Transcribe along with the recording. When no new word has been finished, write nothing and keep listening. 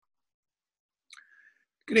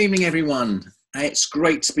Good evening, everyone. It's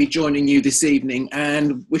great to be joining you this evening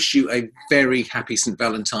and wish you a very happy St.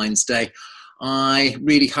 Valentine's Day. I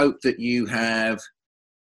really hope that you have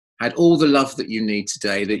had all the love that you need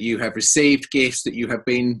today, that you have received gifts, that you have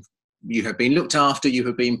been looked after, you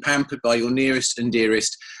have been pampered by your nearest and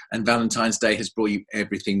dearest, and Valentine's Day has brought you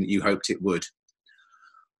everything that you hoped it would.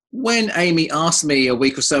 When Amy asked me a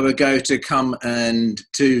week or so ago to come and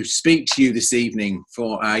to speak to you this evening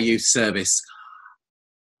for our youth service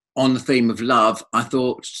on the theme of love, I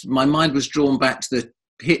thought my mind was drawn back to the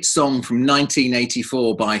hit song from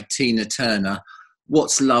 1984 by Tina Turner,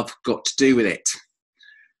 What's Love Got to Do With It?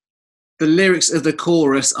 The lyrics of the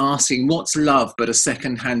chorus asking, what's love but a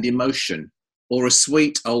second-hand emotion or a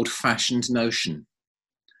sweet old-fashioned notion?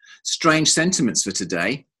 Strange sentiments for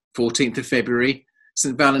today, 14th of February,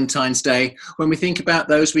 St. Valentine's Day, when we think about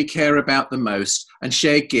those we care about the most and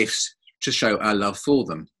share gifts to show our love for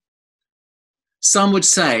them. Some would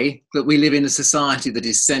say that we live in a society that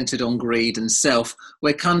is centred on greed and self,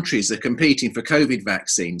 where countries are competing for COVID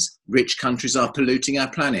vaccines, rich countries are polluting our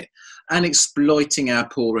planet and exploiting our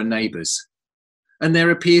poorer neighbours. And there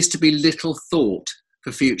appears to be little thought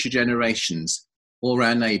for future generations or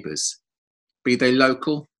our neighbours, be they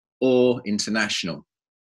local or international.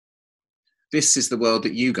 This is the world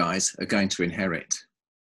that you guys are going to inherit.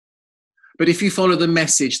 But if you follow the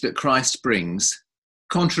message that Christ brings,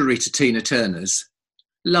 contrary to Tina Turner's,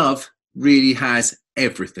 love really has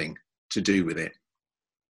everything to do with it.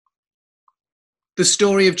 The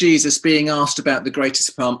story of Jesus being asked about the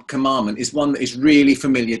greatest commandment is one that is really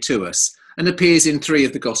familiar to us and appears in 3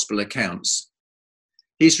 of the gospel accounts.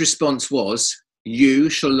 His response was, "You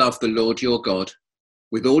shall love the Lord your God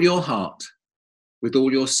with all your heart, with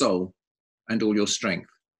all your soul, and all your strength."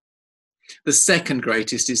 The second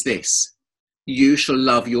greatest is this: you shall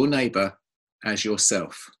love your neighbour as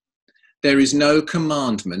yourself. There is no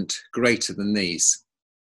commandment greater than these.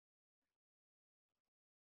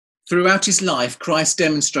 Throughout his life, Christ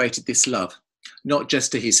demonstrated this love, not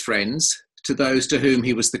just to his friends, to those to whom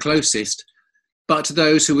he was the closest, but to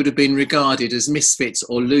those who would have been regarded as misfits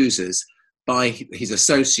or losers by his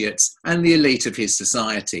associates and the elite of his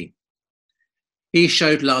society. He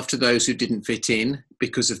showed love to those who didn't fit in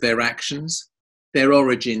because of their actions, their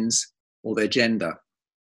origins, or their gender.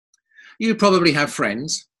 You probably have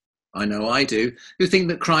friends, I know I do, who think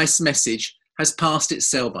that Christ's message has passed its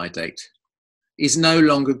sell-by date, is no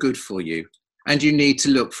longer good for you, and you need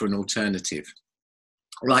to look for an alternative.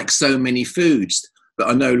 Like so many foods that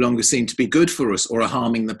are no longer seen to be good for us or are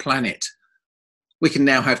harming the planet. We can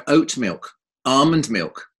now have oat milk, almond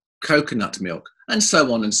milk, coconut milk, and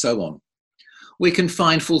so on and so on. We can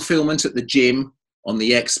find fulfillment at the gym, on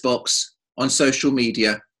the Xbox, on social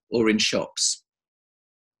media, or in shops.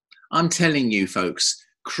 I'm telling you, folks,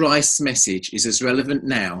 Christ's message is as relevant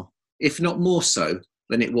now, if not more so,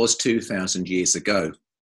 than it was 2,000 years ago.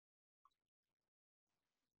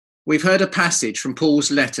 We've heard a passage from Paul's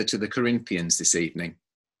letter to the Corinthians this evening,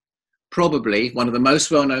 probably one of the most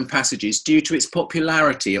well-known passages due to its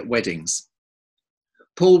popularity at weddings.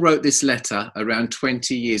 Paul wrote this letter around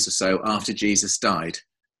 20 years or so after Jesus died,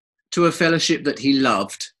 to a fellowship that he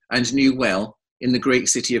loved and knew well in the Greek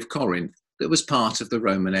city of Corinth, that was part of the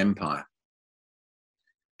Roman Empire.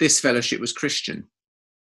 This fellowship was Christian.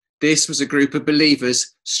 This was a group of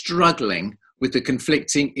believers struggling with the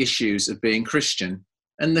conflicting issues of being Christian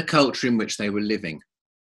and the culture in which they were living.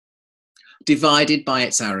 Divided by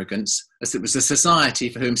its arrogance, as it was a society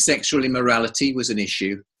for whom sexual immorality was an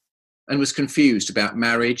issue and was confused about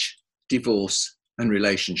marriage, divorce, and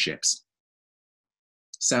relationships.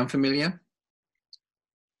 Sound familiar?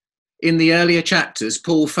 In the earlier chapters,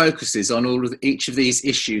 Paul focuses on each of these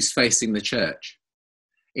issues facing the church.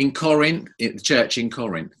 In Corinth, the church in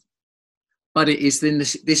Corinth. But it is in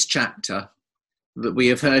this chapter that we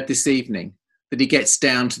have heard this evening that he gets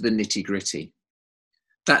down to the nitty-gritty.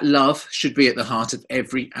 That love should be at the heart of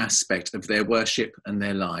every aspect of their worship and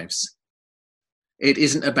their lives. It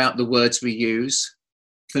isn't about the words we use,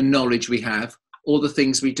 the knowledge we have, or the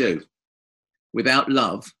things we do. Without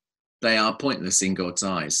love, they are pointless in God's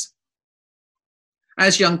eyes.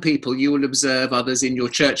 As young people, you will observe others in your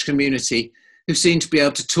church community who seem to be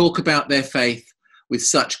able to talk about their faith with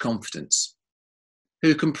such confidence,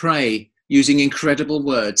 who can pray using incredible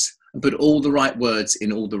words and put all the right words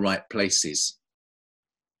in all the right places.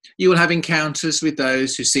 You will have encounters with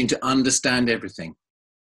those who seem to understand everything,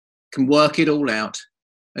 can work it all out,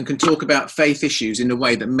 and can talk about faith issues in a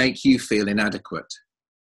way that make you feel inadequate.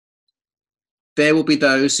 There will be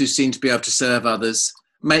those who seem to be able to serve others,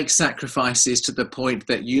 make sacrifices to the point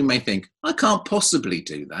that you may think, I can't possibly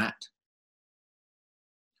do that.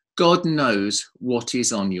 God knows what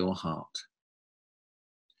is on your heart.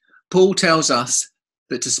 Paul tells us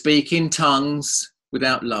that to speak in tongues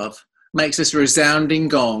without love makes us a resounding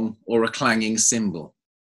gong or a clanging cymbal.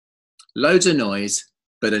 Loads of noise,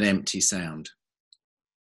 but an empty sound.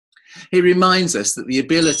 He reminds us that the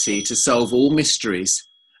ability to solve all mysteries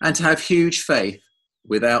and to have huge faith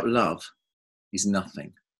without love is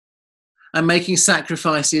nothing. And making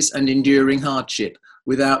sacrifices and enduring hardship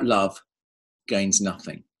without love gains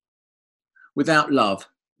nothing. Without love,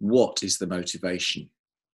 what is the motivation?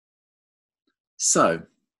 So,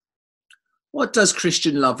 what does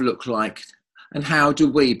Christian love look like, and how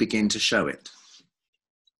do we begin to show it?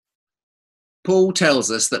 Paul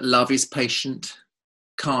tells us that love is patient,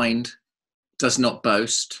 kind, does not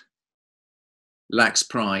boast, lacks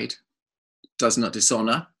pride, does not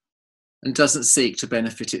dishonour, and doesn't seek to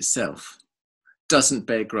benefit itself, doesn't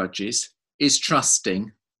bear grudges, is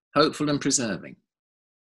trusting, hopeful and preserving.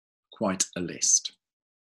 Quite a list.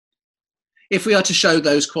 If we are to show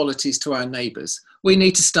those qualities to our neighbours, we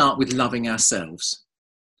need to start with loving ourselves.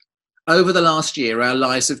 Over the last year, our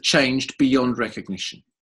lives have changed beyond recognition.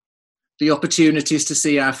 The opportunities to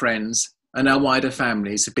see our friends and our wider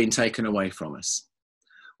families have been taken away from us.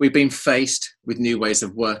 We've been faced with new ways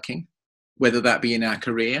of working, whether that be in our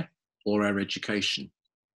career or our education.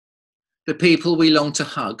 The people we long to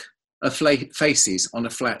hug are faces on a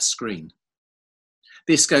flat screen.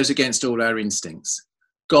 This goes against all our instincts.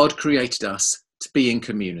 God created us to be in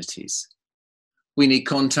communities. We need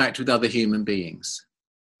contact with other human beings.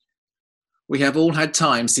 We have all had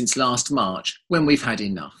times since last March when we've had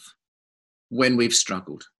enough, when we've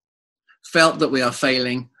struggled, felt that we are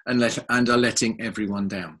failing and are letting everyone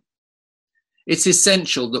down. It's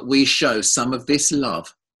essential that we show some of this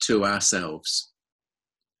love to ourselves.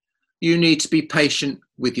 You need to be patient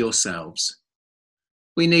with yourselves.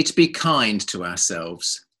 We need to be kind to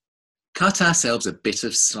ourselves. Cut ourselves a bit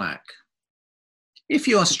of slack. If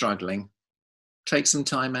you are struggling, take some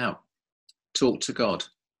time out. Talk to God.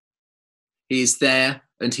 He is there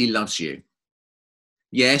and he loves you.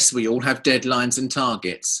 Yes, we all have deadlines and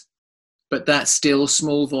targets, but that still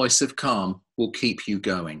small voice of calm will keep you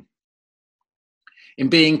going. In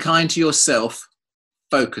being kind to yourself,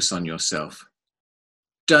 focus on yourself.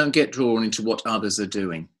 Don't get drawn into what others are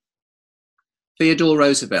doing. Theodore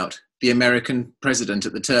Roosevelt, the American president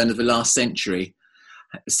at the turn of the last century,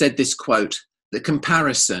 said this quote, that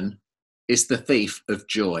comparison is the thief of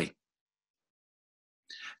joy.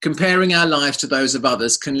 Comparing our lives to those of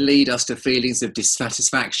others can lead us to feelings of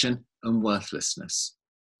dissatisfaction and worthlessness.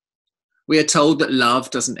 We are told that love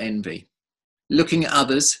doesn't envy. Looking at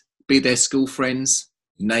others, be their school friends,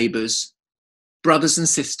 neighbours, brothers and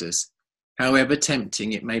sisters, however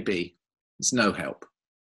tempting it may be, is no help.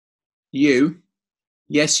 You,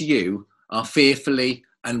 yes, you are fearfully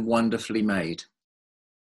and wonderfully made.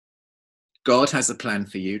 God has a plan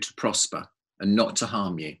for you to prosper and not to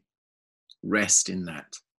harm you. Rest in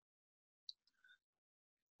that.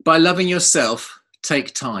 By loving yourself,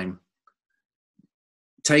 take time.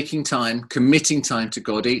 Taking time, committing time to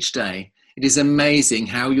God each day, it is amazing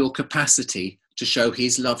how your capacity to show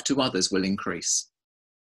his love to others will increase.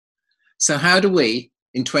 So how do we,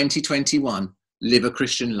 in 2021, live a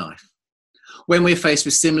Christian life when we're faced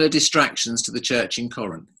with similar distractions to the church in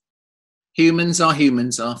Corinth? Humans are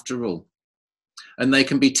humans after all, and they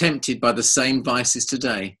can be tempted by the same vices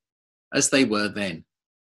today as they were then.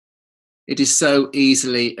 It is so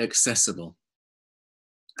easily accessible.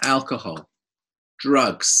 Alcohol,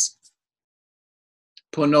 drugs,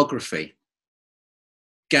 pornography,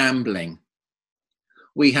 gambling.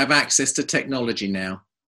 We have access to technology now,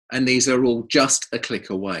 and these are all just a click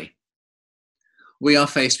away. We are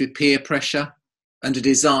faced with peer pressure and a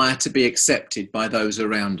desire to be accepted by those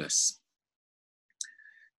around us.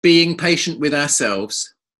 Being patient with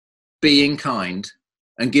ourselves, being kind,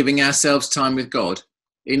 and giving ourselves time with God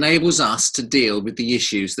enables us to deal with the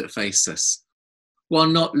issues that face us, while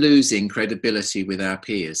not losing credibility with our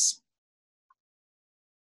peers.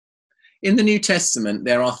 In the New Testament,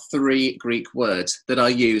 there are 3 Greek words that are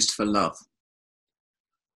used for love.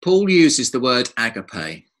 Paul uses the word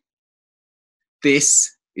agape.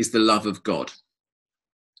 This is the love of God,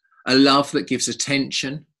 a love that gives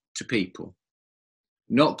attention to people,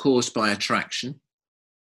 not caused by attraction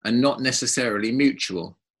and not necessarily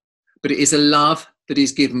mutual, but it is a love that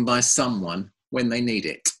is given by someone when they need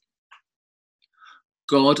it.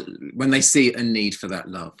 God, when they see a need for that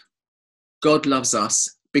love. God loves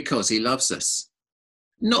us because he loves us,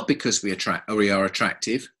 not because we are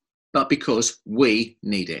attractive, but because we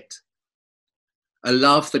need it. A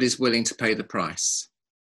love that is willing to pay the price.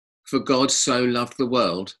 For God so loved the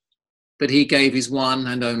world that he gave his one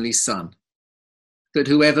and only Son, that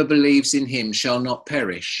whoever believes in him shall not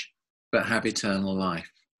perish, but have eternal life.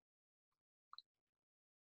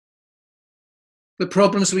 The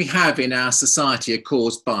problems we have in our society are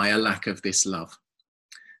caused by a lack of this love.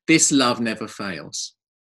 This love never fails.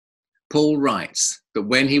 Paul writes that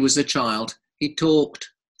when he was a child, he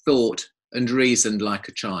talked, thought, and reasoned like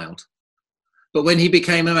a child. But when he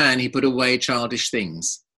became a man, he put away childish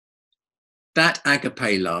things. That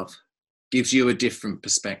agape love gives you a different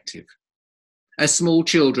perspective. As small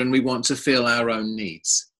children, we want to fill our own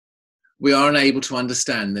needs. We are unable to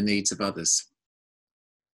understand the needs of others.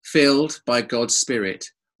 Filled by God's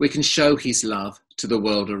Spirit, we can show his love to the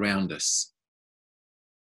world around us.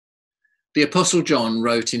 The Apostle John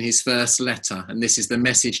wrote in his first letter, and this is the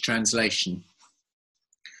Message translation,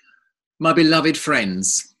 "My beloved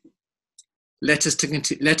friends, let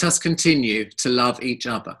us continue to love each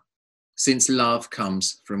other, since love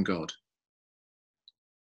comes from God.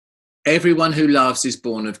 Everyone who loves is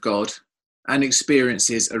born of God and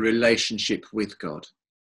experiences a relationship with God.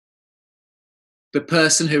 The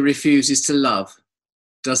person who refuses to love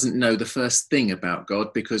doesn't know the first thing about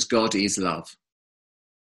God, because God is love.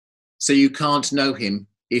 So you can't know him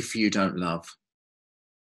if you don't love.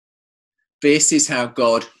 This is how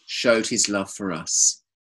God showed his love for us.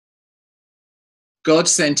 God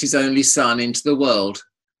sent his only Son into the world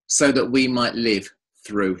so that we might live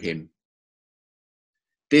through him.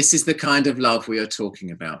 This is the kind of love we are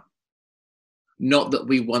talking about. Not that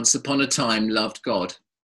we once upon a time loved God,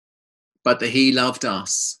 but that he loved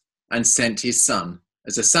us and sent his Son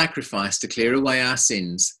as a sacrifice to clear away our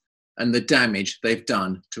sins and the damage they've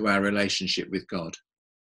done to our relationship with God.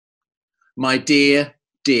 My dear,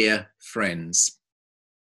 dear friends,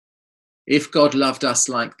 if God loved us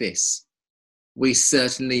like this, we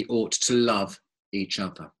certainly ought to love each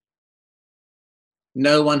other.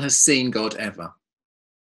 No one has seen God ever,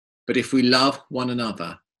 but if we love one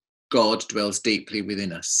another, God dwells deeply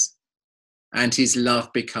within us, and his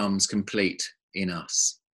love becomes complete in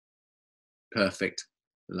us. Perfect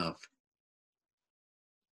love.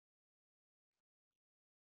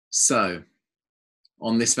 So,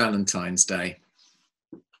 on this Valentine's Day,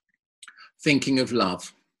 thinking of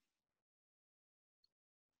love,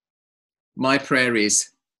 my prayer is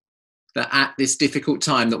that at this difficult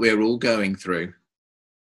time that we're all going through,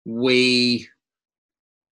 we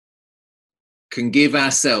can give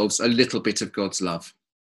ourselves a little bit of God's love.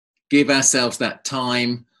 Give ourselves that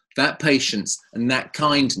time, that patience, and that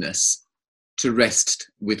kindness to rest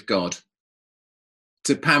with God,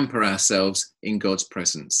 to pamper ourselves in God's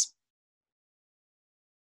presence.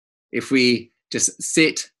 If we just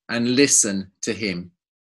sit and listen to him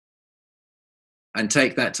and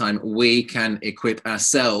take that time, we can equip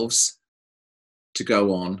ourselves to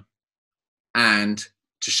go on and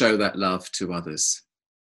to show that love to others.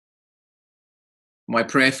 My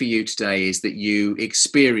prayer for you today is that you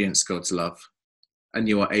experience God's love and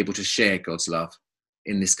you are able to share God's love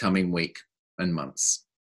in this coming week and months.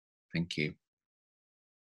 Thank you.